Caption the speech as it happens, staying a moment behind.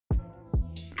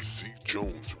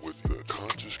Jones with the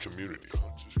Conscious Community.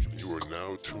 You are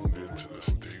now tuned into the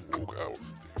Stay Woke Hour,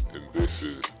 and this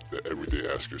is the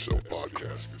Everyday Ask Yourself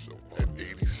podcast at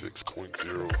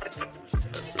 86.0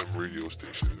 FM radio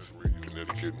stations,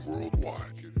 Connecticut and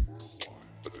worldwide.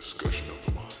 A discussion of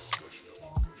the mind.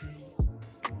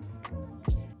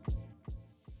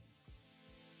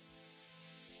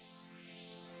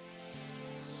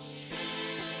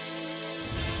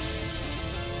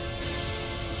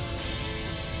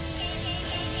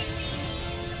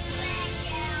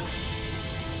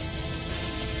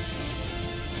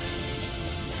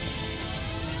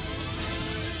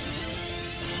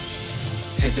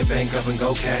 Hit the bank up and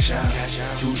go cash out.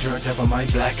 Too turned up, I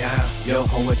might black out. Yo,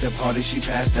 home at the party, she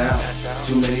passed out.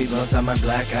 Too many blunts, I might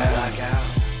black out.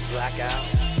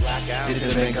 Hit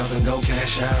the bank up and go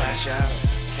cash out.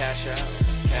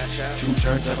 Too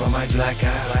turned up, I might black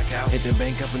out. Hit the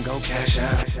bank up and go cash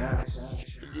out.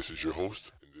 And this is your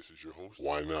host.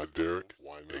 Why Not Derek,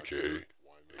 aka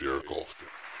Derek Alston.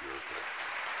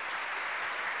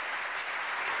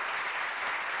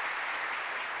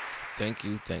 Thank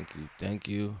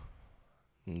you.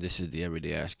 And this is the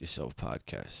Everyday Ask Yourself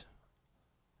podcast.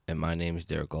 And my name is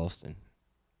Derek Alston.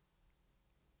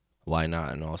 Why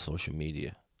not on all social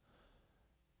media?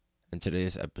 And today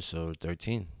is episode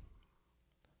 13.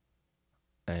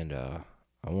 And I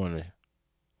want to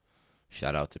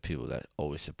shout out to people that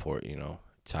always support,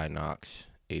 Ty Knox,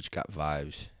 H Got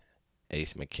Vibes,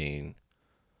 Ace McCain,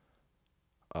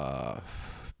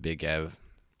 Big Ev,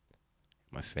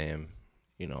 my fam.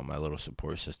 My little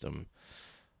support system,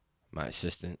 my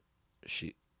assistant,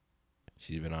 she's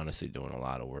been honestly doing a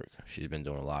lot of work. She's been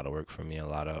doing a lot of work for me, a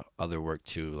lot of other work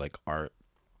too, like art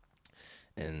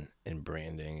and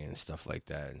branding and stuff like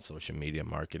that, and social media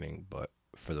marketing. But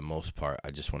for the most part,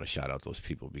 I just want to shout out those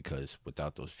people, because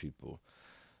without those people,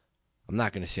 I'm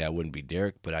not going to say I wouldn't be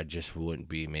Derek, but I just wouldn't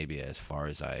be maybe as far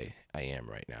as I am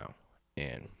right now.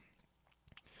 And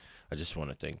I just want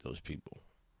to thank those people.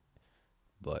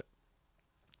 But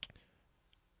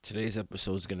today's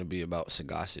episode is going to be about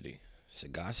sagacity.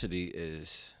 Sagacity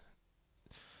is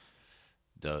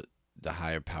the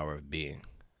higher power of being,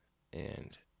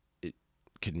 and it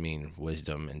could mean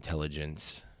wisdom,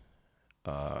 intelligence,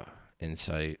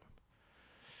 insight,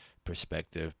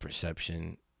 perspective,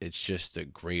 perception. It's just a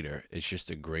greater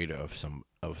of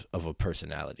a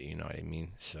personality. You know what I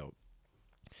mean? So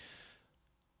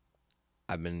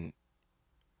I've been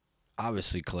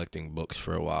obviously collecting books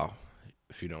for a while.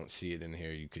 If you don't see it in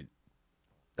here,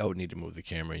 I would need to move the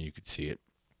camera and you could see it.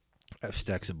 I have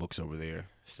stacks of books over there,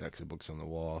 stacks of books on the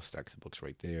wall, stacks of books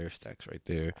right there, stacks right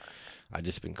there. I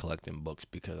just been collecting books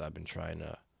because I've been trying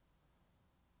to,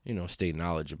 stay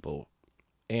knowledgeable.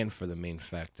 And for the main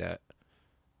fact that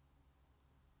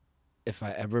if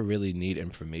I ever really need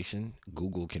information,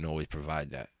 Google can always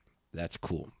provide that. That's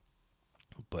cool.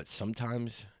 But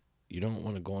sometimes you don't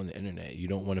want to go on the internet. You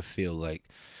don't want to feel like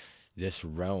this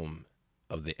realm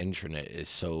of the internet is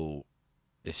so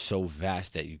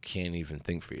vast that you can't even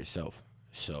think for yourself.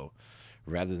 So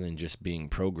rather than just being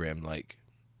programmed like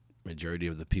majority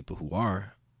of the people who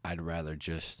are, I'd rather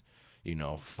just,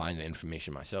 find the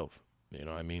information myself.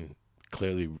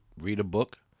 Clearly read a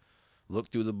book, look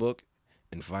through the book,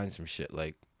 and find some shit.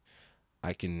 Like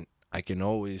I can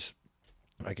always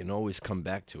come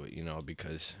back to it,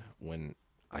 because when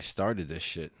I started this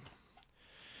shit,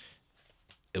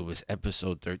 it was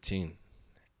episode 13.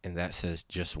 And that says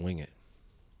just wing it.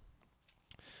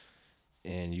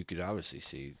 And you could obviously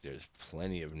see there's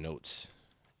plenty of notes,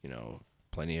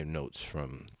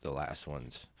 from the last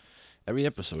ones. Every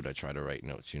episode I try to write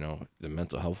notes, The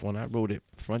mental health one, I wrote it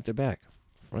front to back,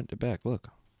 look.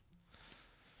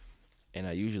 And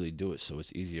I usually do it so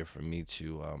it's easier for me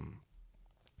to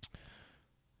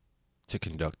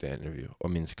conduct the interview,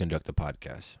 to conduct the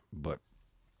podcast. But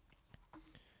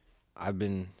I've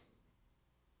been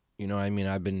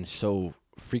I've been so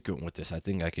frequent with this. I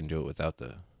think I can do it without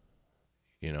the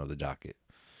docket.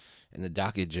 And the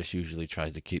docket just usually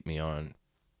tries to keep me on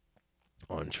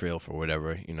trail for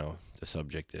whatever, the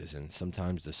subject is. And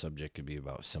sometimes the subject could be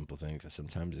about simple things, and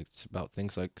sometimes it's about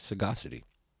things like sagacity.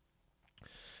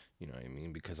 You know what I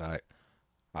mean? Because I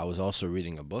was also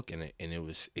reading a book, and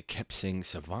it kept saying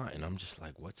savant, and I'm just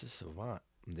like, what's a savant?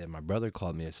 And then my brother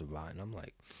called me a savant, and I'm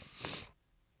like,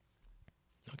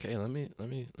 okay, let me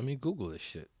Google this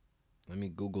shit. Let me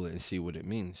Google it and see what it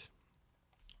means.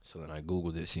 So then I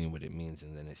Googled it, seeing what it means,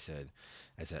 and then it said,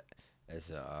 as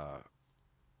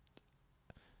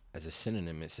a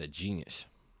synonym, it said genius.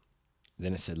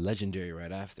 Then it said legendary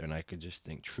right after, and I could just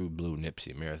think True Blue,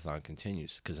 Nipsey, Marathon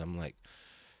Continues, because I'm like,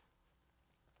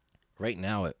 right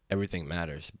now everything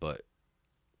matters, but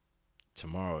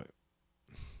tomorrow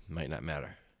might not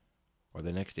matter, or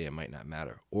the next day it might not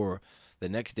matter, or the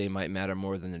next day might matter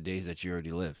more than the days that you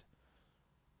already lived.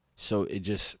 So it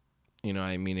just,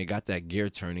 it got that gear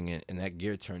turning, and that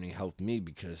gear turning helped me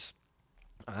because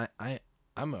I, I,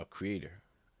 I'm a creator.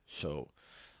 So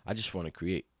I just want to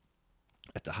create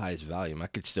at the highest volume. I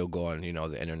could still go on,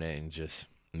 the internet and just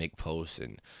make posts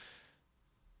and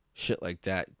shit like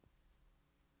that.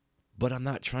 But I'm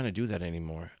not trying to do that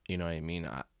anymore. You know what I mean?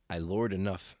 I lured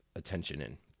enough attention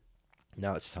in.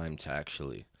 Now it's time to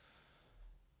actually,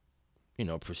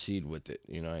 proceed with it.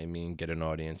 You know what I mean? Get an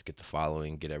audience, get the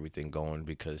following, get everything going,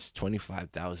 because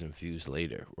 25,000 views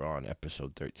later, we're on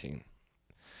episode 13.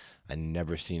 I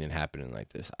never seen it happening like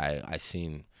this. I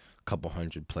seen a couple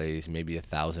hundred plays, maybe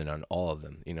 1,000 on all of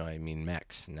them. You know what I mean?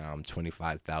 Max. Now I'm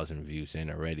 25,000 views in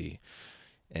already.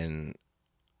 And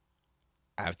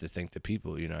I have to thank the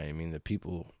people, you know what I mean? The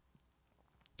people,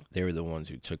 they were the ones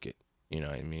who took it, you know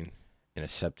what I mean? And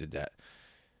accepted that.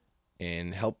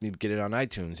 And helped me get it on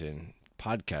iTunes and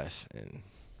podcasts and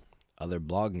other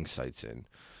blogging sites, and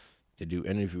to do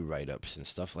interview write-ups and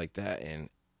stuff like that. And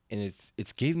it's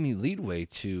gave me leadway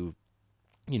to,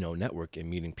 network and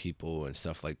meeting people and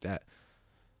stuff like that.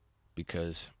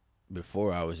 Because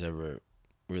before I was ever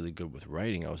really good with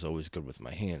writing, I was always good with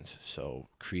my hands. So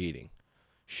creating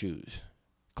shoes,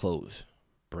 clothes,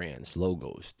 brands,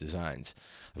 logos, designs.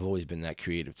 I've always been that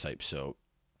creative type. So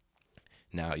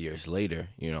now, years later,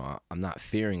 I'm not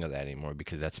fearing of that anymore,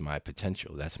 because that's my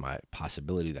potential. That's my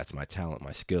possibility. That's my talent,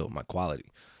 my skill, my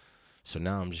quality. So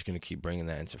now I'm just going to keep bringing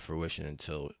that into fruition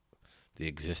until the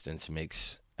existence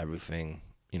makes everything,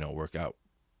 work out.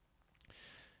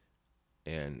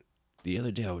 And the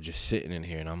other day I was just sitting in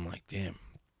here and I'm like, damn,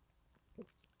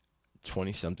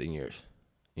 20 something years.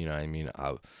 You know what I mean?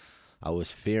 I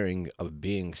was fearing of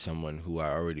being someone who I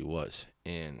already was.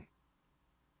 And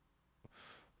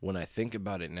when I think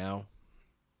about it now,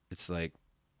 it's like,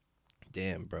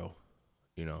 damn, bro,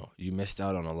 you missed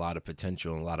out on a lot of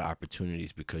potential and a lot of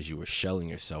opportunities because you were shelling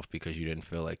yourself, because you didn't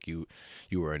feel like you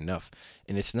were enough.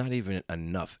 And it's not even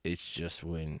enough. It's just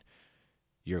when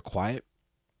you're quiet,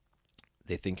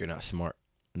 they think you're not smart.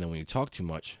 And then when you talk too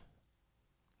much,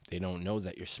 they don't know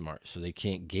that you're smart. So they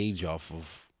can't gauge off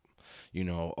of,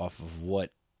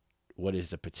 what is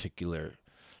the particular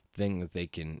thing that they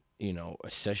can,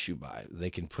 assess you by. They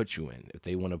can put you in. If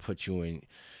they want to put you in,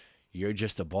 you're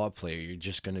just a ball player. You're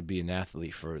just going to be an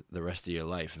athlete for the rest of your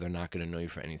life. They're not going to know you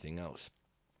for anything else.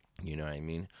 You know what I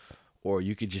mean? Or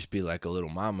you could just be like a little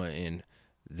mama, and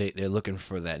they're looking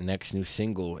for that next new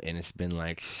single, and it's been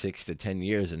like 6 to 10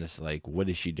 years, and it's like, what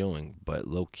is she doing? But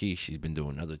low key, she's been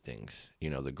doing other things.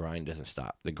 The grind doesn't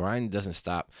stop. The grind doesn't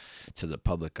stop to the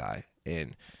public eye.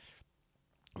 And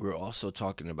we're also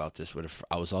talking about this with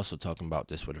I was also talking about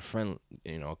this with a friend,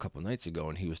 a couple nights ago,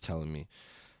 and he was telling me,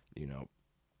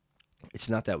 it's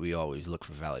not that we always look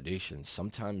for validation.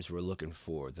 Sometimes we're looking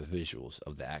for the visuals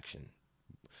of the action.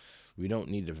 We don't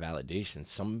need the validation.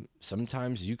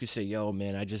 Sometimes you could say, "Yo,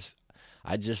 man, I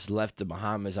just left the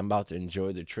Bahamas. I'm about to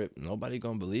enjoy the trip." Nobody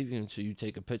gonna believe you until you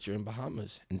take a picture in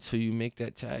Bahamas, until you make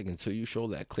that tag, until you show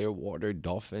that clear water,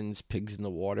 dolphins, pigs in the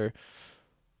water,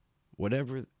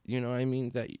 whatever,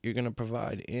 that you're gonna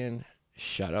provide. And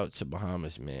shout out to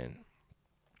Bahamas, man.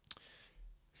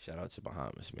 Shout out to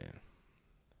Bahamas, man.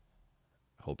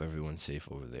 Hope everyone's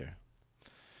safe over there.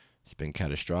 It's been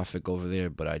catastrophic over there,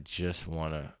 but I just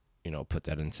want to, put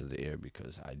that into the air,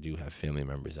 because I do have family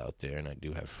members out there, and I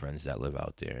do have friends that live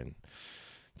out there, and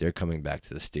they're coming back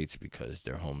to the States because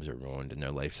their homes are ruined and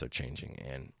their lives are changing.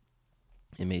 And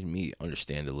it made me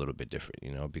understand a little bit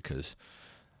different, because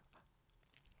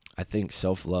I think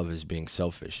self-love is being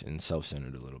selfish and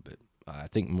self-centered a little bit. I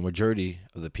think majority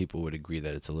of the people would agree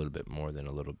that it's a little bit more than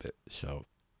a little bit. So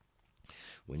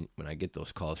when I get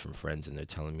those calls from friends and they're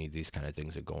telling me these kind of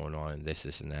things are going on and this,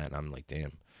 and that, and I'm like,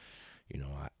 damn,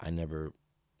 I never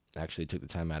actually took the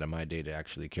time out of my day to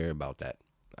actually care about that.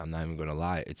 I'm not even going to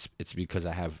lie. It's because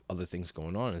I have other things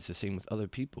going on. It's the same with other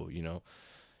people,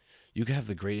 You can have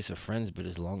the greatest of friends, but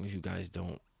as long as you guys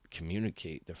don't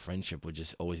communicate, the friendship will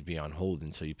just always be on hold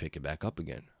until you pick it back up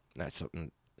again. That's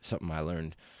something I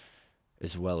learned,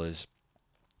 as well as,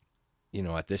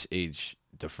 at this age,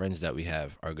 the friends that we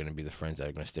have are going to be the friends that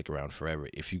are going to stick around forever.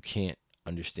 If you can't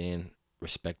understand,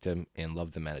 respect them, and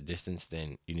love them at a distance,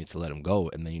 then you need to let them go,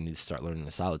 and then you need to start learning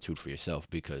the solitude for yourself,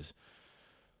 because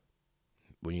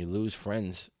when you lose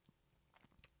friends,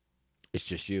 it's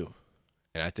just you.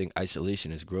 And I think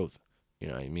isolation is growth. You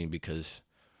know what I mean? Because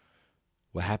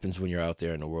what happens when you're out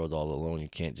there in the world all alone, you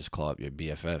can't just call up your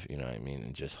BFF, you know what I mean,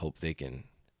 and just hope they can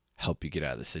help you get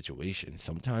out of the situation.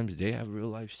 Sometimes they have real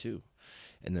lives too.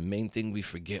 And the main thing we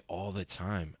forget all the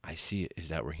time, I see it, is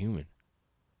that we're human.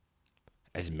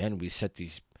 As men, we set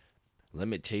these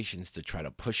limitations to try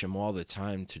to push them all the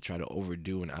time, to try to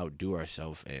overdo and outdo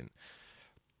ourselves, and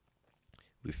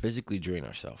we physically drain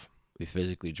ourselves. We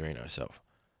physically drain ourselves.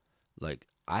 Like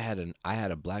I had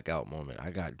a blackout moment.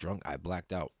 I got drunk. I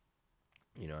blacked out.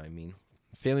 You know what I mean?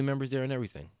 Family members there and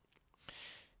everything.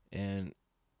 And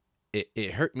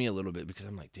it hurt me a little bit because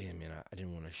I'm like, damn, man, I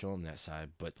didn't want to show him that side.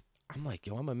 But I'm like,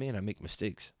 yo, I'm a man. I make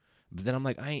mistakes. But then I'm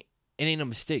like, it ain't a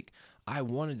mistake. I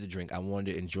wanted to drink. I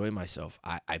wanted to enjoy myself.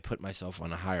 I put myself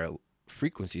on a higher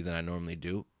frequency than I normally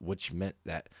do, which meant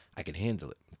that I could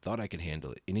handle it. Thought I could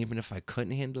handle it. And even if I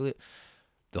couldn't handle it,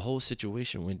 the whole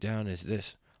situation went down as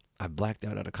this. I blacked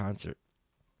out at a concert.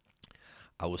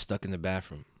 I was stuck in the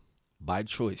bathroom by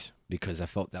choice because I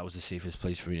felt that was the safest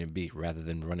place for me to be rather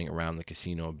than running around the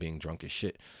casino being drunk as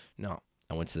shit. No,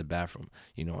 I went to the bathroom.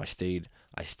 You know, I stayed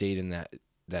in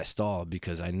that stall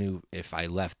because I knew if I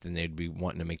left, then they'd be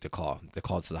wanting to make the call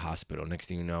to the hospital. Next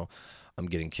thing you know, I'm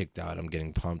getting kicked out. I'm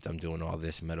getting pumped. I'm doing all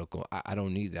this medical. I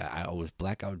don't need that. I was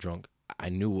blackout drunk. I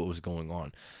knew what was going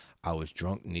on. I was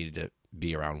drunk, needed to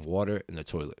be around water and the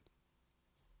toilet.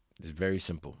 It's very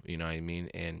simple, you know what I mean?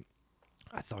 And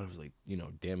I thought it was like, you know,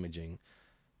 damaging,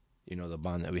 you know, the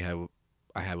bond that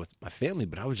I had with my family.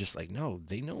 But I was just like, no,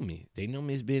 they know me. They know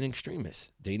me as being an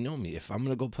extremist. They know me. If I'm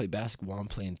gonna go play basketball, I'm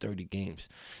playing 30 games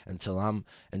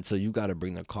until you got to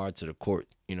bring the car to the court.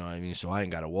 You know what I mean? So I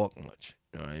ain't gotta walk much.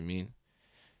 You know what I mean?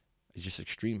 It's just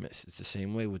extremists. It's the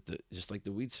same way with just like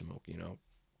the weed smoke. You know,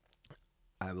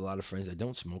 I have a lot of friends that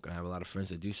don't smoke, and I have a lot of friends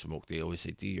that do smoke. They always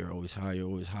say, D, you're always high, you're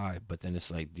always high. But then it's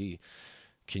like, D,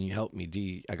 can you help me,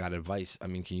 D? I got advice. I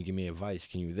mean, can you give me advice?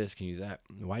 Can you this? Can you that?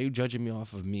 Why are you judging me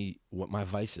off of me, what my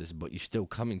vice is, but you're still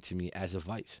coming to me as a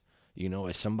vice? You know,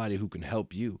 as somebody who can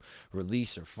help you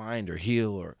release or find or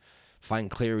heal or find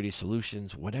clarity,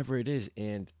 solutions, whatever it is.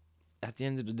 And at the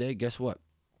end of the day, guess what?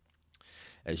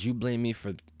 As you blame me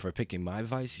for picking my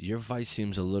vice, your vice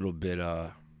seems a little bit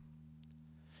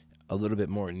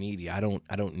more needy. I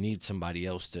don't need somebody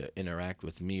else to interact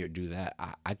with me or do that.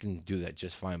 I can do that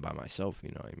just fine by myself, you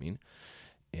know what I mean?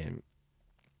 And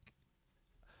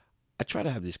I try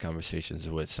to have these conversations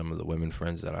with some of the women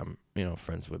friends that I'm, you know,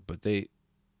 friends with, but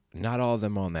not all of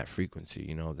them are on that frequency,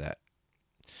 you know, that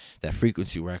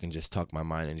frequency where I can just talk my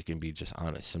mind and it can be just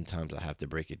honest. Sometimes I have to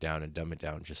break it down and dumb it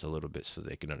down just a little bit so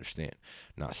they can understand.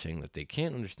 Not saying that they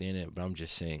can't understand it, but I'm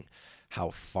just saying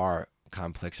how far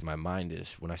complex my mind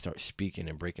is when I start speaking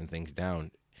and breaking things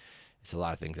down. It's a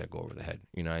lot of things that go over the head.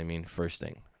 You know what I mean? First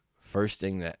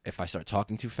thing that if I start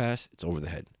talking too fast, it's over the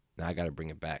head. Now I got to bring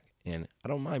it back. And I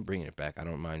don't mind bringing it back. I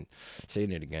don't mind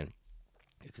saying it again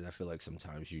because I feel like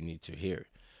sometimes you need to hear.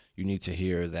 You need to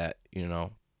hear that, you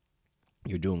know,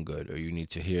 you're doing good, or you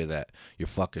need to hear that you're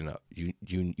fucking up. You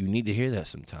need to hear that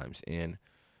sometimes. And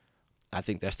I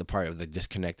think that's the part of the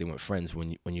disconnecting with friends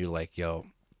when you're like, yo,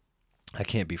 I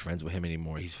can't be friends with him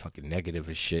anymore. He's fucking negative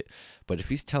as shit. But if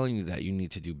he's telling you that you need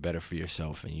to do better for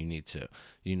yourself and you need to,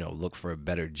 you know, look for a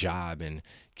better job and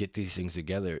get these things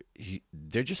together,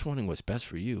 they're just wanting what's best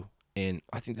for you. And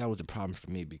I think that was a problem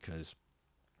for me because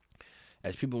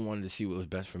as people wanted to see what was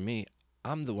best for me,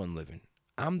 I'm the one living.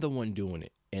 I'm the one doing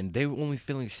it. And they were only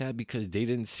feeling sad because they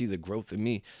didn't see the growth in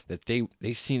me that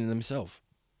they seen in themselves.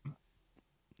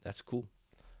 That's cool.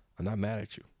 I'm not mad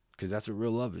at you because that's what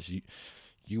real love is.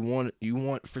 You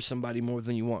want for somebody more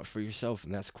than you want for yourself,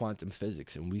 and that's quantum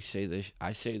physics. And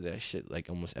I say that shit like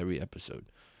almost every episode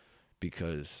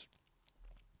because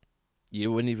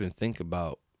you wouldn't even think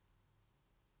about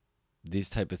these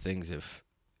type of things if,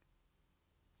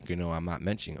 you know, I'm not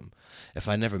mentioning them. If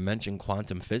I never mentioned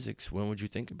quantum physics, when would you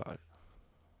think about it?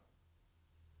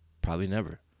 Probably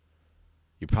never.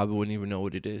 You probably wouldn't even know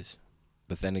what it is.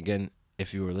 But then again,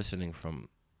 if you were listening from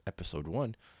episode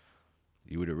 1,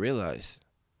 you would have realized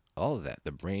all of that,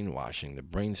 the brainwashing, the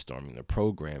brainstorming, the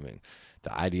programming,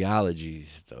 the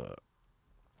ideologies,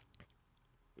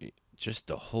 just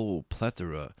the whole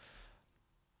plethora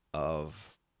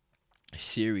of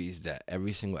series that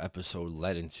every single episode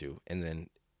led into. And then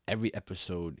every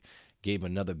episode gave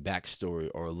another backstory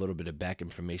or a little bit of back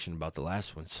information about the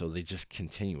last one. So they just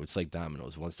continue. It's like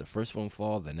dominoes. Once the first one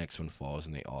falls, the next one falls,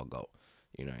 and they all go.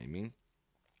 You know what I mean?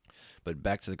 But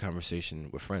back to the conversation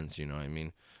with friends, you know what I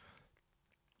mean?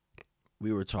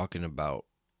 We were talking about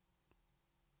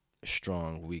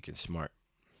strong, weak, and smart.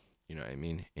 You know what I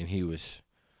mean? And he was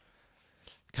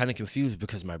kind of confused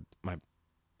because my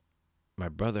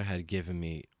brother had given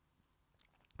me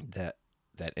that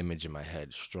image in my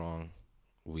head: strong,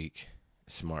 weak,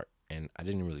 smart, and I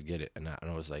didn't really get it. And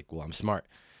I was like, well, I'm smart.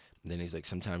 Then he's like,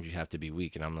 sometimes you have to be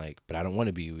weak. And I'm like, but I don't want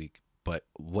to be weak. But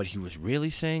what he was really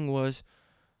saying was,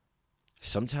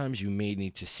 sometimes you may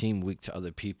need to seem weak to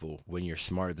other people when you're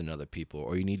smarter than other people,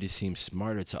 or you need to seem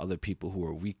smarter to other people who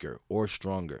are weaker or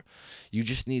stronger. You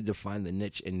just need to find the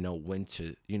niche and know when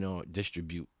to,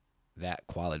 distribute that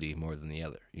quality more than the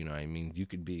other. You know what I mean? You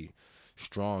could be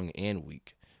strong and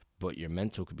weak, but your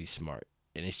mental could be smart.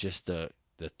 And it's just the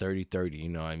 30-30, you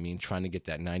know what I mean? Trying to get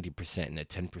that 90% and the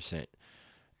 10%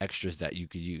 extras that you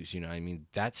could use, you know what I mean?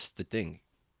 That's the thing.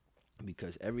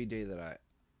 Because every day that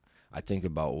I think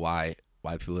about why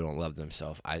people don't love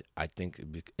themselves, I think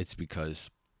it's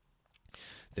because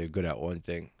they're good at one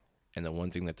thing, and the one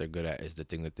thing that they're good at is the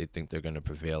thing that they think they're going to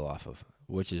prevail off of,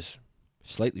 which is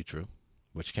slightly true,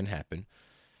 which can happen.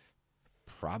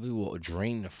 Probably will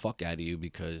drain the fuck out of you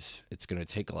because it's going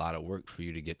to take a lot of work for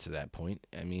you to get to that point.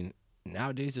 I mean,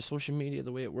 nowadays, the social media,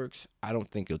 the way it works, I don't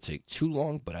think it'll take too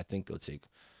long, but I think it'll take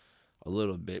a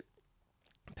little bit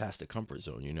past the comfort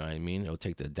zone, you know what I mean? It'll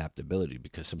take the adaptability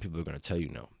because some people are going to tell you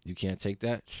no. You can't take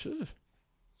that? Sure.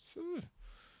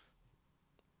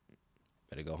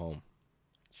 Better go home.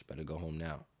 You better go home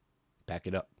now. Back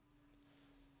it up.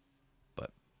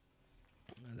 But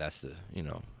that's the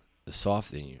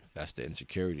soft in you. That's the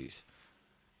insecurities.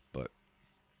 But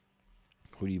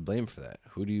who do you blame for that?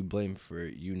 Who do you blame for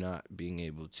you not being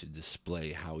able to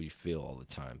display how you feel all the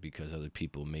time because other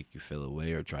people make you feel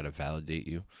away or try to validate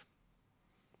you?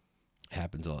 It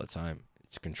happens all the time.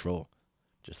 It's control.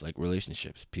 Just like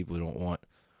relationships. People don't want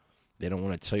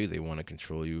to tell you they want to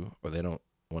control you, or they don't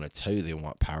want to tell you they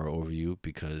want power over you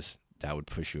because that would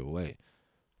push you away.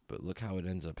 But look how it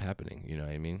ends up happening, you know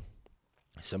what I mean?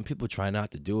 Some people try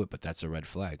not to do it, but that's a red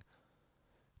flag.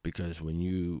 Because when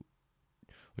you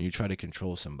try to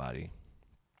control somebody,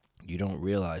 you don't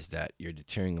realize that you're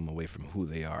deterring them away from who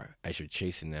they are as you're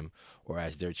chasing them or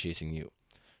as they're chasing you.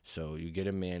 So you get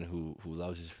a man who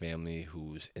loves his family,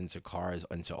 who's into cars,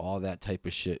 into all that type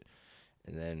of shit,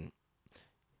 and then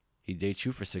he dates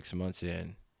you for 6 months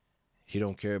and he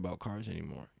don't care about cars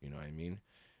anymore. You know what I mean?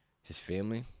 His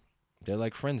family, they're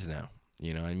like friends now.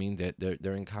 You know what I mean?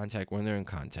 They're in contact when they're in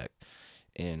contact.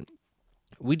 And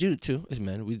we do it too, as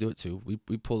men. We do it too.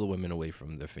 We pull the women away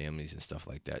from their families and stuff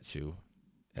like that too,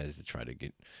 as to try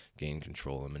to gain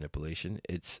control and manipulation.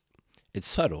 It's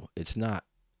subtle. It's not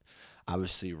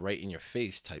obviously right in your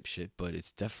face type shit, but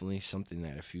it's definitely something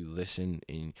that if you listen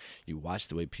and you watch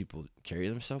the way people carry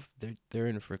themselves, they're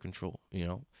in it for control,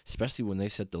 especially when they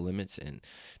set the limits and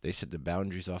they set the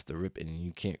boundaries off the rip and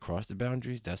you can't cross the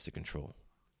boundaries. That's the control,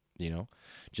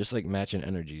 just like matching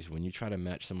energies. When you try to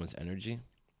match someone's energy,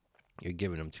 you're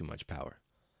giving them too much power,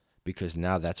 because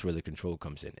now that's where the control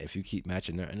comes in. If you keep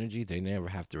matching their energy, they never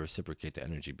have to reciprocate the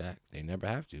energy back. They never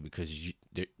have to, because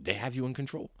they have you in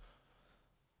control.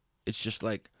 It's just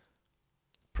like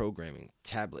programming,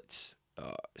 tablets,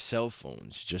 cell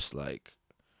phones, just like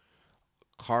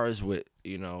cars with,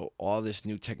 all this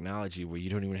new technology where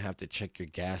you don't even have to check your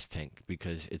gas tank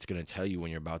because it's going to tell you when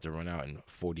you're about to run out in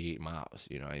 48 miles.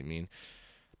 You know what I mean?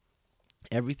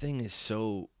 Everything is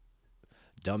so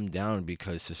dumbed down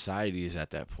because society is at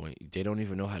that point. They don't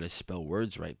even know how to spell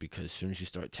words right, because as soon as you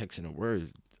start texting a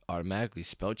word, automatically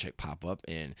spell check pop up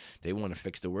and they want to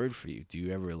fix the word for you. Do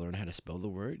you ever learn how to spell the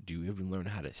word? Do you even learn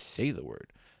how to say the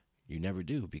word? You never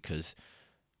do, because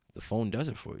the phone does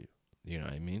it for you. You know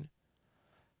what I mean?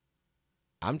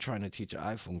 I'm trying to teach an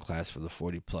iPhone class for the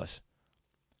 40 plus.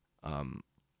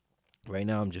 Right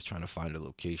now I'm just trying to find a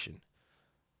location.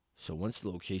 So once the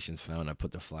location's found, I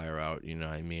put the flyer out, you know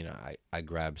what I mean? I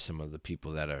grab some of the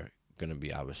people that are gonna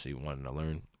be obviously wanting to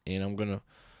learn, and I'm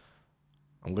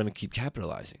gonna keep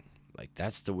capitalizing. Like,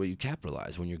 that's the way you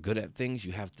capitalize. When you're good at things,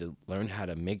 you have to learn how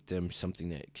to make them something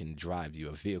that can drive you,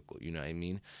 a vehicle. You know what I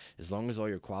mean? As long as all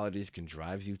your qualities can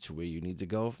drive you to where you need to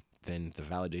go, then the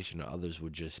validation of others will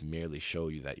just merely show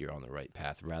you that you're on the right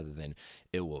path, rather than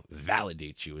it will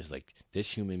validate you as like,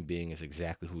 this human being is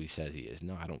exactly who he says he is.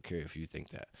 No, I don't care if you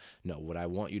think that. No, what I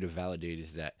want you to validate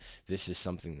is that this is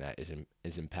something that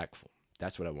is impactful.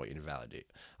 That's what I want you to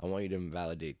validate. I want you to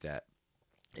validate that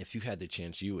if you had the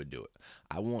chance, you would do it.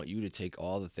 I want you to take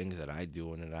all the things that I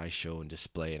do and that I show and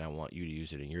display, and I want you to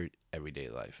use it in your everyday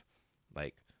life.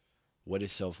 Like, what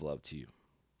is self-love to you?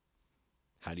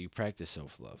 How do you practice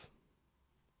self-love?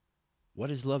 What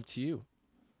is love to you?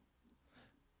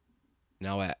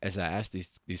 Now, as I ask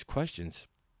these questions,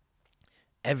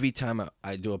 every time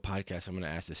I do a podcast, I'm going to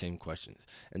ask the same questions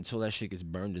until that shit gets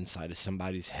burned inside of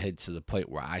somebody's head to the point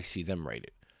where I see them write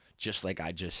it, just like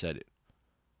I just said it.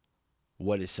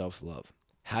 What is self-love?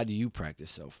 How do you practice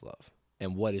self-love?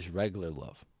 And what is regular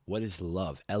love? What is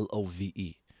love? Love.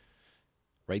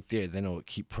 right there, then it'll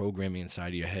keep programming inside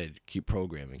of your head, keep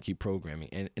programming,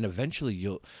 and eventually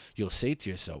you'll say to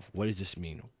yourself, what does this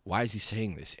mean? Why is he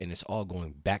saying this? And it's all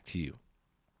going back to you.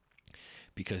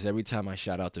 Because every time I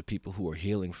shout out to people who are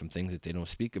healing from things that they don't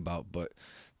speak about, but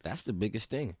that's the biggest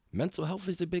thing. Mental health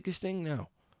is the biggest thing now.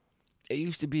 It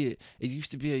used to be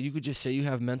you could just say you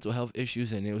have mental health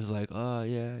issues and it was like, oh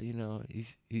yeah,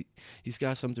 he's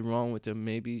got something wrong with him.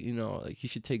 Maybe, like he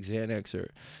should take Xanax,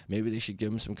 or maybe they should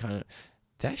give him some kind of,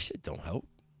 that shit don't help.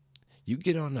 You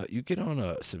get on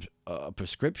a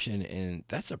prescription, and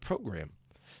that's a program,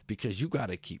 because you got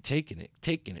to keep taking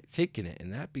it,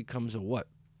 and that becomes a what?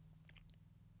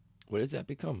 What does that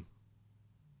become?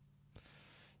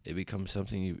 It becomes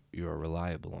something you are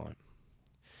reliable on.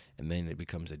 And then it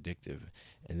becomes addictive.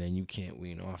 And then you can't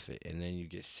wean off it. And then you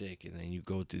get sick. And then you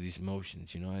go through these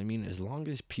motions. You know what I mean? As long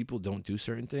as people don't do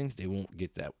certain things, they won't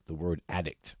get the word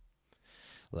addict.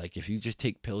 Like if you just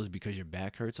take pills because your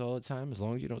back hurts all the time, as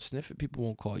long as you don't sniff it, people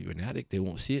won't call you an addict. They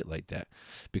won't see it like that,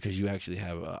 because you actually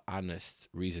have an honest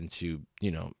reason to,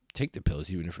 take the pills,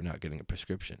 even if you're not getting a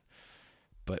prescription.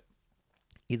 But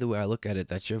either way I look at it,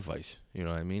 that's your vice. You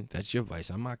know what I mean? That's your vice.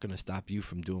 I'm not going to stop you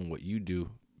from doing what you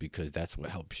do because that's what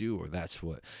helps you, or that's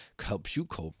what helps you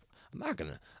cope. I'm not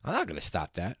gonna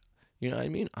stop that. You know what I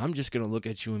mean? I'm just going to look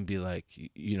at you and be like,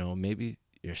 maybe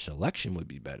your selection would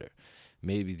be better.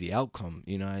 Maybe the outcome,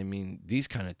 you know what I mean? These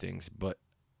kind of things. But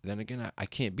then again, I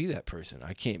can't be that person.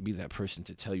 I can't be that person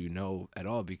to tell you no at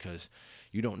all, because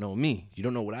you don't know me. You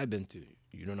don't know what I've been through.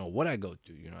 You don't know what I go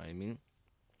through. You know what I mean?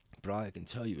 But all I can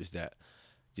tell you is that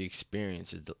the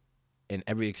experience and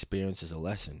every experience is a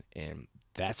lesson. And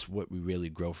that's what we really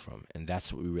grow from. And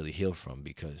that's what we really heal from.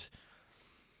 Because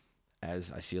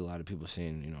as I see a lot of people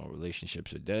saying,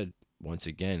 relationships are dead. Once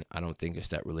again, I don't think it's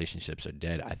that relationships are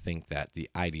dead. I think that the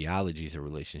ideologies of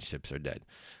relationships are dead.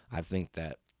 I think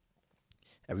that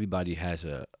everybody has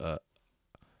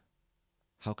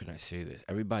how can I say this?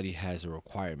 Everybody has a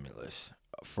requirement list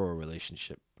for a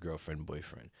relationship, girlfriend,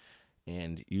 boyfriend.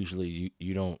 And usually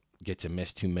you don't get to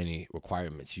miss too many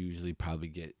requirements. You usually probably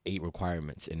get 8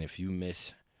 requirements. And if you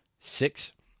miss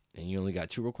 6 and you only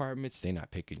got 2 requirements, they're not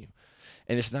picking you.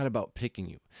 And it's not about picking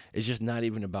you. It's just not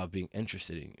even about being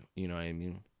interested in you. You know what I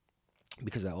mean?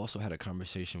 Because I also had a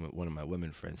conversation with one of my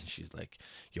women friends, and she's like,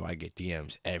 yo, I get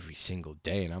DMs every single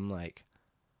day. And I'm like,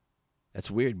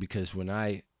 that's weird, because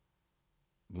when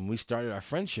we started our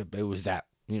friendship, it was that,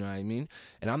 you know what I mean?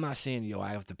 And I'm not saying, yo,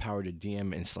 I have the power to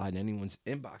DM and slide in anyone's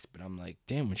inbox, but I'm like,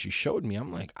 damn, when she showed me,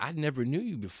 I'm like, I never knew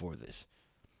you before this.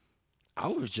 I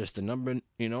was just a number,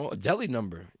 a deli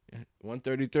number,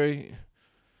 133.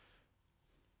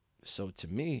 So to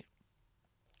me,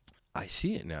 I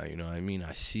see it now, you know what I mean?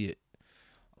 I see it.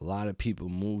 A lot of people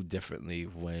move differently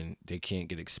when they can't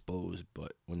get exposed,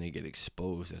 but when they get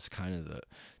exposed, that's kind of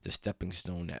the stepping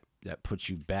stone that puts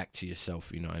you back to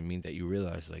yourself, you know what I mean? That you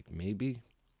realize, like, maybe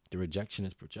the rejection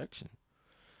is protection.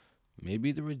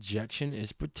 Maybe the rejection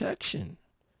is protection.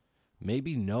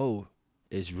 Maybe no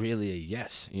is really a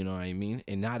yes, you know what I mean?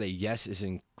 And not a yes as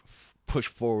in push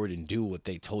forward and do what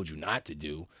they told you not to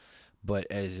do, but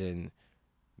as in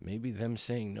maybe them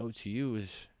saying no to you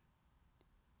is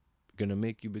going to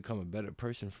make you become a better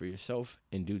person for yourself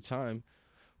in due time,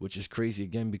 which is crazy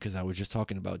again, because I was just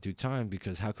talking about due time,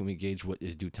 because how can we gauge what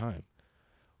is due time?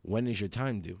 When is your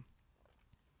time due?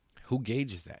 Who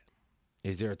gauges that?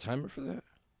 Is there a timer for that?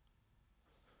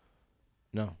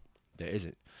 No, there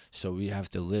isn't. So we have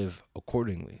to live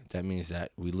accordingly. That means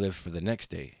that we live for the next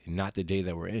day, not the day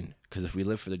that we're in. Because if we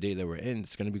live for the day that we're in,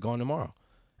 it's going to be gone tomorrow.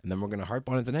 And then we're going to harp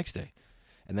on it the next day.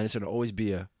 And then it's going to always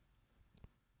be a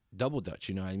double dutch,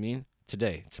 you know what I mean?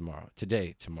 Today, tomorrow,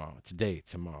 today, tomorrow, today,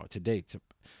 tomorrow, today.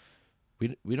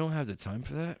 We don't have the time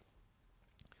for that.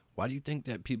 Why do you think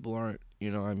that people aren't, you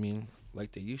know what I mean,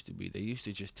 like they used to be? They used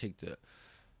to just take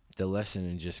the lesson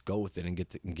and just go with it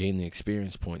and gain the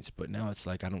experience points. But now it's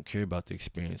like, I don't care about the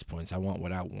experience points. I want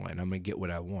what I want, and I'm going to get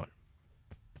what I want.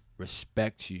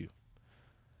 Respect you.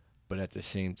 But at the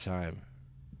same time,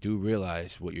 do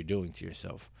realize what you're doing to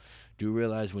yourself. Do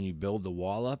realize when you build the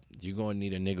wall up, you're going to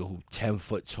need a nigga who 10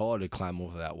 foot tall to climb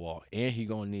over that wall. And he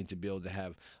going to need to be able to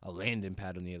have a landing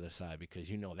pad on the other side, because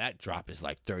that drop is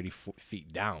like 30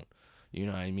 feet down. You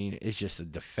know what I mean? It's just a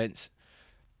defense.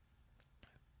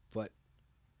 But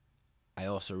I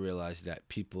also realize that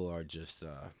people are just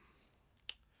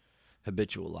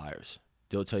habitual liars.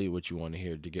 They'll tell you what you want to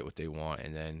hear to get what they want.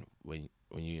 And then when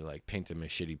you like paint them as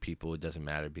shitty people, it doesn't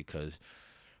matter, because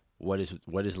what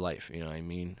is life? You know what I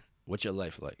mean? What's your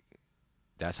life like?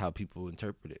 That's how people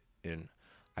interpret it. And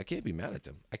I can't be mad at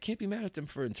them. I can't be mad at them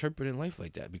for interpreting life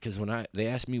like that, because when they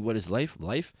ask me what is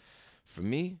life, For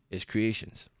me, it's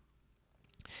creations.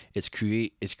 It's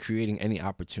creating any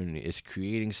opportunity. It's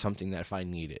creating something that if I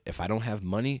need it. If I don't have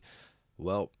money,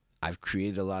 well, I've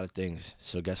created a lot of things.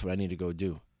 So guess what I need to go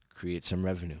do? Create some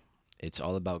revenue. It's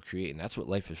all about creating. That's what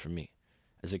life is for me.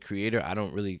 As a creator,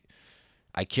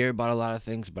 I care about a lot of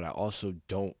things, but I also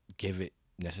don't give it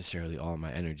necessarily all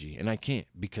my energy. And I can't,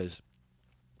 because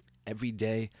every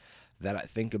day that I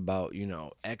think about,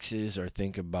 exes, or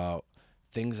think about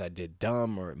things I did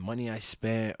dumb, or money I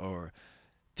spent, or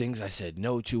things I said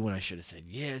no to when I should have said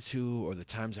yeah to, or the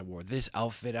times I wore this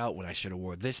outfit out when I should have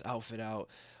wore this outfit out,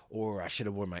 or I should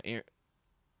have worn my ear.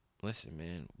 Listen,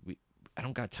 man, I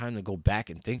don't got time to go back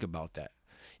and think about that.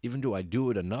 Even though I do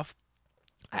it enough,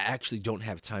 I actually don't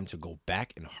have time to go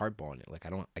back and harp on it. Like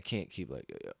I can't keep like,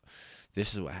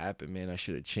 this is what happened, man. I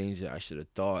should have changed it. I should have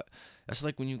thought. That's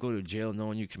like when you go to jail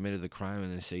knowing you committed the crime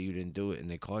and then say you didn't do it and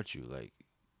they caught you. Like,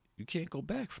 you can't go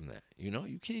back from that.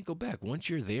 You can't go back. Once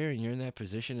you're there and you're in that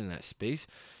position, in that space,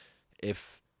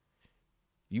 if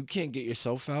you can't get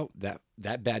yourself out,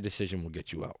 that bad decision will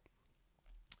get you out.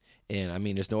 And I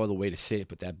mean, there's no other way to say it,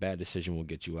 but that bad decision will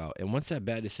get you out. And once that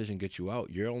bad decision gets you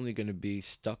out, you're only going to be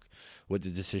stuck with the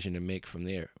decision to make from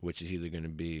there, which is either going to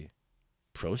be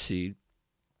proceed,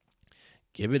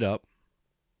 give it up,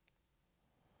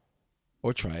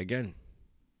 or try again.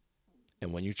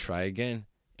 And when you try again,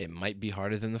 it might be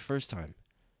harder than the first time.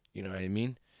 You know what I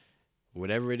mean?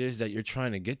 Whatever it is that you're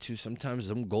trying to get to, sometimes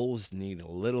them goals need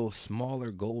a little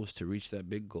smaller goals to reach that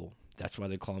big goal. That's why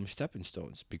they call them stepping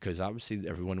stones, because obviously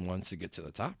everyone wants to get to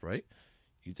the top, right?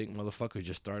 You think motherfuckers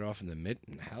just start off in the mid?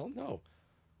 Hell no.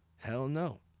 Hell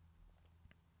no.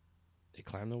 They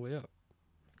climb their way up.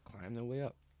 Climb their way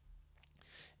up.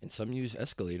 And some use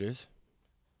escalators.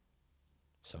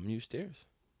 Some use stairs.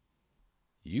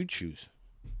 You choose.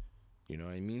 You know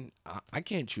what I mean? I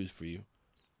can't choose for you.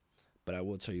 But I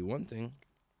will tell you one thing.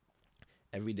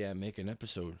 Every day I make an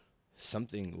episode,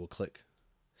 something will click.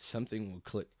 Something will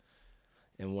click.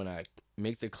 And when I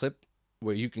make the clip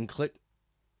where you can click,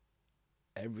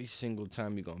 every single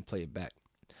time you're going to play it back.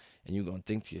 And you're going to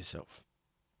think to yourself,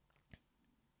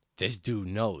 this dude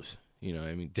knows. You know what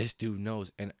I mean? This dude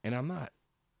knows. And I'm not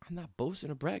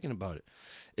boasting or bragging about it.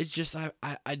 It's just I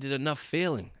did enough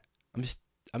failing.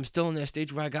 I'm still in that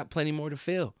stage where I got plenty more to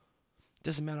fail.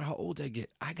 Doesn't matter how old I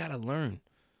get. I got to learn.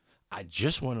 I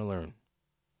just want to learn.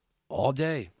 All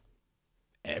day.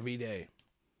 Every day.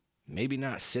 Maybe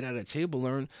not sit at a table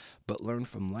learn, but learn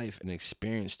from life and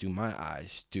experience through my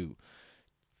eyes, through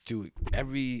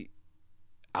every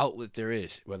outlet there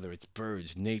is, whether it's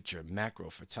birds, nature, macro,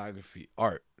 photography,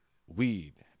 art,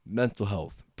 weed, mental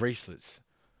health, bracelets,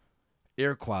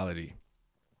 air quality,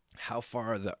 how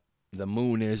far the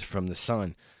moon is from the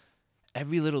sun.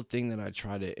 Every little thing that I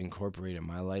try to incorporate in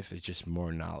my life is just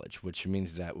more knowledge, which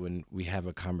means that when we have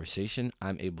a conversation,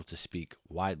 I'm able to speak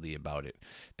widely about it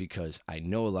because I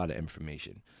know a lot of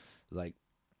information. Like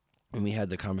when we had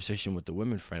the conversation with the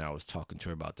women friend, I was talking to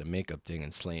her about the makeup thing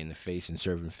and slaying the face and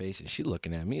serving face, and she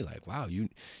looking at me like, "Wow, you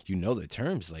know the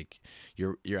terms. Like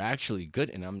you're actually good."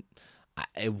 And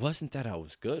it wasn't that I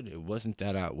was good. It wasn't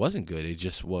that I wasn't good. It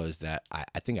just was that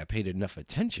I think I paid enough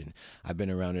attention. I've been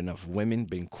around enough women,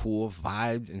 been cool,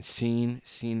 vibed, and seen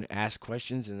ask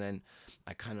questions, and then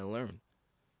I kind of learned.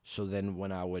 So then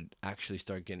when I would actually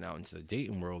start getting out into the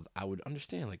dating world, I would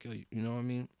understand, like, oh, you know what I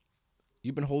mean?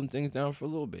 You've been holding things down for a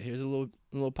little bit. Here's a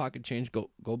little pocket change. Go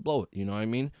blow it. You know what I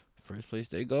mean? First place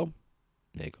they go,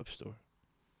 makeup store.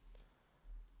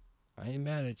 I ain't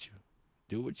mad at you.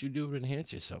 Do what you do to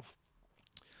enhance yourself.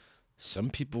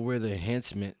 Some people wear the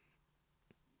enhancement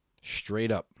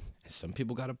straight up. Some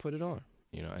people got to put it on.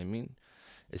 You know what I mean?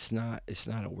 It's not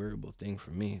a wearable thing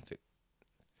for me.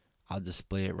 I'll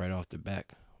display it right off the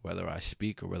back, whether I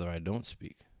speak or whether I don't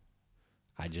speak.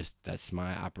 That's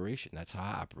my operation. That's how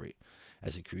I operate.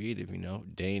 As a creative,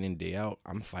 day in and day out,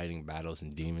 I'm fighting battles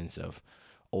and demons of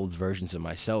old versions of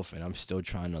myself, and I'm still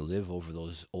trying to live over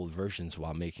those old versions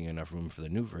while making enough room for the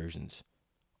new versions,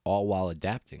 all while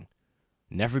adapting.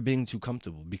 Never being too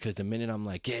comfortable, because the minute I'm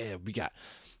like, yeah, we got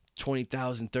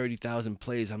 20,000, 30,000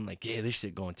 plays, I'm like, yeah, this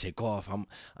shit gonna take off. I'm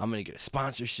gonna get a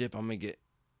sponsorship. And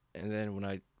then when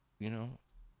I,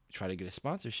 try to get a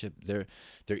sponsorship, they're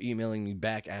emailing me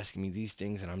back asking me these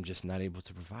things, and I'm just not able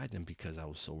to provide them because I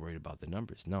was so worried about the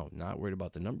numbers. No, not worried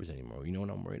about the numbers anymore. You know what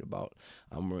I'm worried about?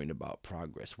 I'm worried about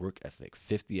progress, work ethic.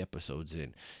 50 episodes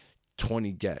in.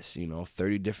 20 guests,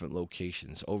 30 different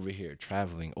locations, over here,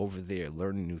 traveling, over there,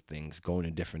 learning new things, going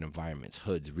to different environments,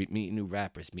 hoods, meeting new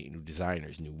rappers, meeting new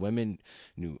designers, new women,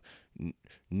 new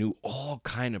all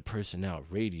kind of personnel,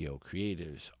 radio,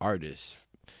 creators, artists,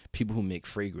 people who make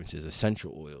fragrances,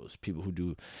 essential oils, people who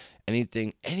do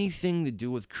anything to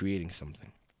do with creating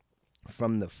something.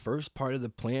 From the first part of the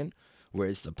plan, where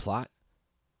it's the plot,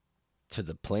 to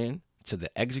the plan, to the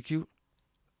execute,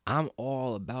 I'm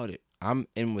all about it. I'm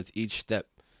in with each step.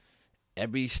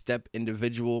 Every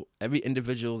individual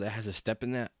that has a step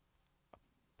in that,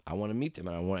 I want to meet them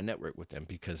and I want to network with them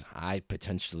because I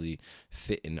potentially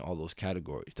fit in all those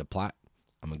categories. The plot,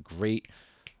 I'm a great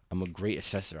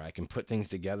assessor. I can put things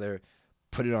together,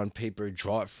 put it on paper,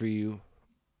 draw it for you.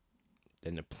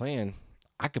 Then the plan,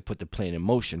 I could put the plan in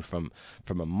motion from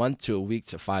a month to a week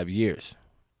to 5 years.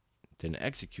 Then the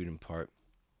executing part,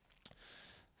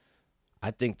 I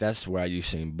think that's where I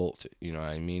Usain Bolt. You know what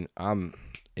I mean?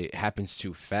 It happens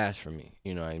too fast for me.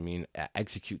 You know what I mean? I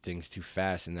execute things too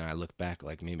fast, and then I look back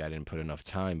like maybe I didn't put enough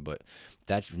time. But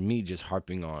that's me just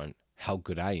harping on how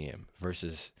good I am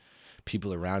versus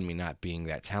people around me not being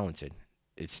that talented.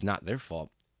 It's not their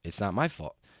fault. It's not my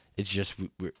fault. It's just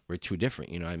we're too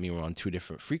different. You know what I mean? We're on two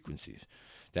different frequencies.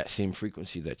 That same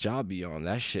frequency that y'all be on,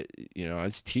 that shit, you know,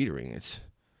 it's teetering.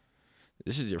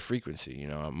 This is your frequency. You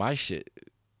know, my shit,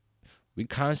 we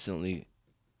constantly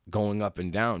going up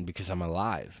and down because I'm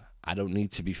alive. I don't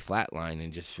need to be flatlined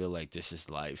and just feel like this is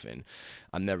life and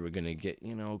I'm never going to get,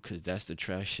 you know, because that's the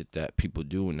trash shit that people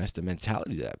do and that's the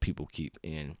mentality that people keep.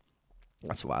 And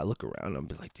that's why I look around and I'm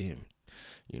just like, damn,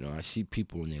 you know, I see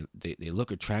people and they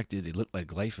look attractive. They look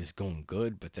like life is going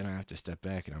good, but then I have to step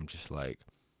back and I'm just like,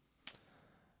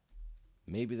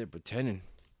 maybe they're pretending.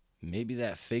 Maybe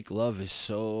that fake love is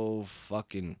so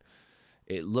fucking,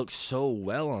 it looks so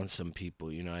well on some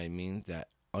people, you know what I mean? That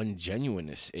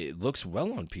ungenuineness, it looks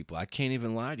well on people. I can't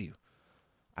even lie to you.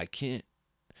 I can't.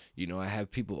 You know, I have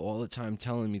people all the time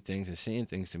telling me things and saying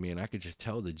things to me, and I could just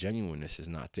tell the genuineness is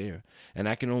not there. And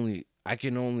I can only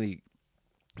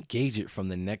gauge it from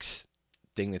the next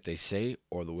thing that they say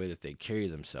or the way that they carry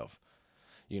themselves.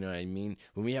 You know what I mean?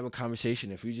 When we have a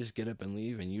conversation, if you just get up and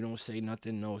leave and you don't say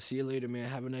nothing, no, see you later, man,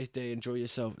 have a nice day, enjoy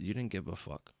yourself, you didn't give a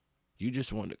fuck. You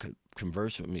just wanted to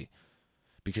converse with me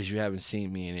because you haven't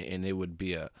seen me, and it would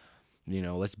be a, you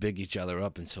know, let's big each other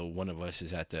up until one of us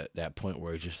is at that point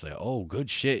where it's just like, oh, good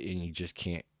shit, and you just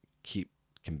can't keep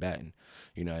combating.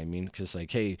 You know what I mean? Because it's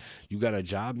like, hey, you got a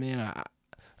job, man?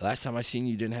 Last time I seen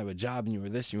you didn't have a job, and you were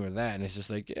this, you were that, and it's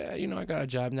just like, yeah, you know, I got a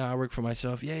job now, I work for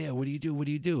myself. Yeah, what do you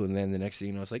do? And then the next thing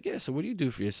you know, it's like, yeah, so what do you do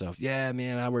for yourself? Yeah,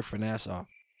 man, I work for NASA.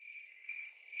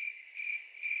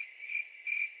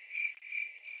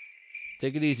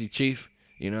 Take it easy, Chief.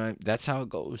 You know, that's how it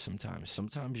goes sometimes.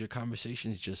 Sometimes your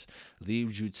conversations just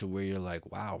leaves you to where you're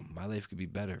like, wow, my life could be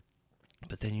better.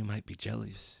 But then you might be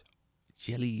jealous,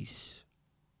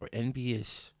 or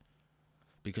envious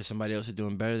because somebody else is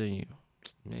doing better than you.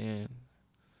 Man,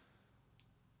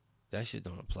 that shit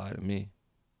don't apply to me.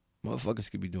 Motherfuckers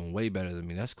could be doing way better than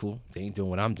me. That's cool. They ain't doing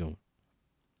what I'm doing.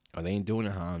 Or they ain't doing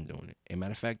it how I'm doing it. As a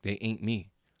matter of fact, they ain't me.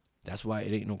 That's why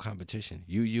it ain't no competition.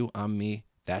 You, I'm me.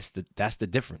 That's the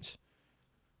difference.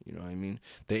 You know what I mean?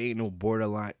 There ain't no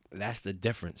borderline. That's the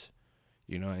difference.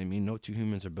 You know what I mean? No two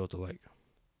humans are built alike.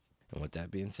 And with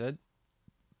that being said,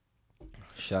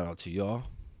 shout out to y'all.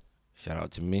 Shout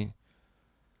out to me.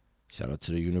 Shout out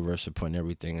to the universe for putting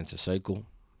everything into cycle.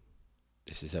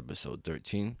 This is episode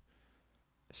 13.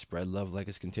 Spread love like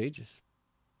it's contagious.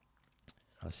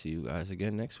 I'll see you guys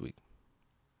again next week.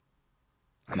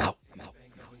 I'm out.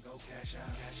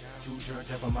 Too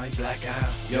turned up, I might black out.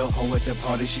 Yo, home at the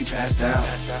party, she passed out.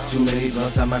 Too many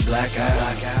blunts, I might black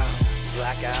out.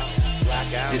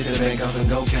 Hit the bank up and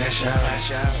go cash out.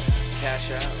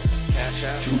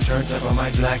 Too turned up, I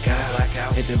might black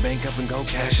out. Hit the bank up and go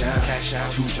cash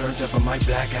out. Too turned up, I might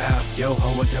black out. Yo,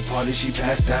 home at the party, she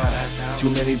passed out.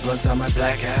 Too many blunts, I might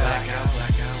black out.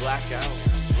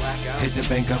 Hit the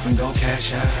bank up and go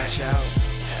cash out.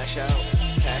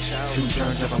 Too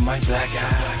turned up, I might black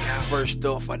out. First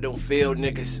off, I don't feel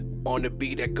niggas. On the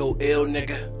beat, I go ill,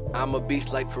 nigga. I'm a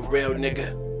beast like for real,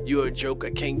 nigga. You a joke, I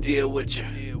can't deal with you.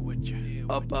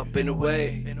 Up and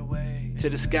away. To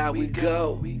the sky we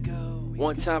go.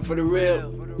 One time for the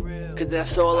real. Cause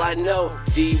that's all I know.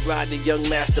 D-Rod, the young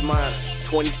mastermind.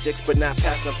 26 but not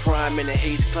past my prime. In a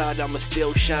haze cloud, I'ma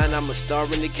still shine. I'm a star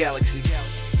in the galaxy.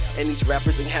 And these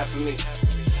rappers ain't half of me.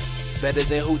 Better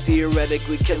than who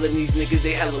theoretically killing these niggas,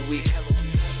 they hella weak.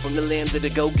 From the land of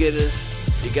the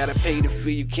go-getters, you gotta pay the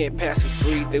fee, you can't pass for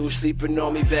free. They was sleeping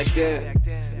on me back then.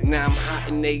 Now I'm hot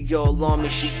and they all on me.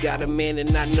 She got a man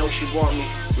and I know she want me.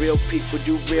 Real people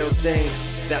do real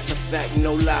things, that's a fact,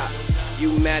 no lie.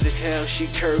 You mad as hell, she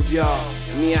curve y'all.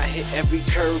 Me, I hit every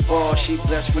curveball, she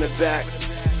blessed from the back.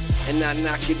 And I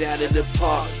knock it out of the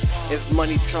park. If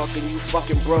money talking, you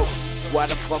fucking broke. Why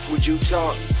the fuck would you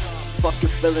talk? Fuck your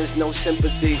feelings, no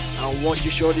sympathy. I don't want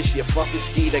your shorty, she a fucking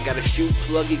steed. I got a shoe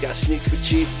plug, he got sneaks for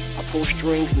cheap. I pull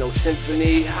strings, no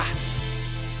symphony.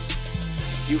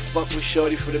 You fuck with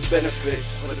shorty for the benefit.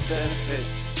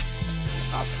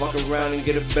 I fuck around and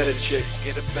get a better chick.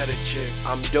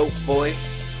 I'm dope, boy.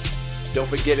 Don't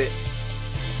forget it.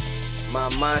 My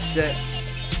mindset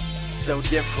so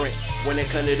different. When it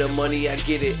come to the money, I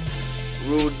get it.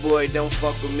 Rude boy, don't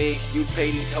fuck with me. You pay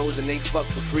these hoes and they fuck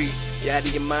for free. You out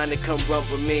of your mind to come rump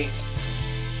with me.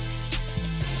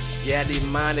 You out of your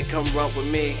mind to come rump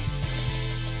with me.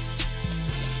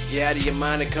 You out of your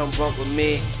mind to come rump with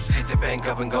me. Hit the bank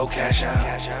up and go cash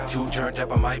out. Too turned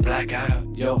up, I might black out.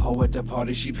 Yo, ho at the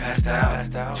party, she passed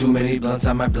out. Too many blunts,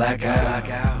 I might black out.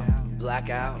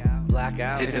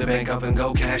 Hit the bank up and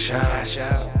go cash out.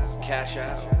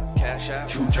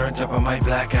 Too turned up, I might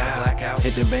black out.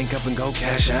 Hit the bank up and go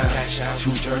cash out.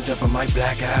 Too turned up, I might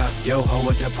black out. Yo, ho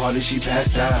at the party, she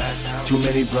passed out. Too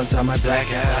many blunts, I might black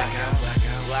out.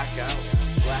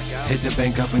 Hit the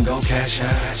bank up and go cash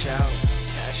out.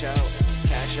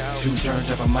 Too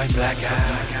turned up, I might black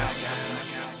out.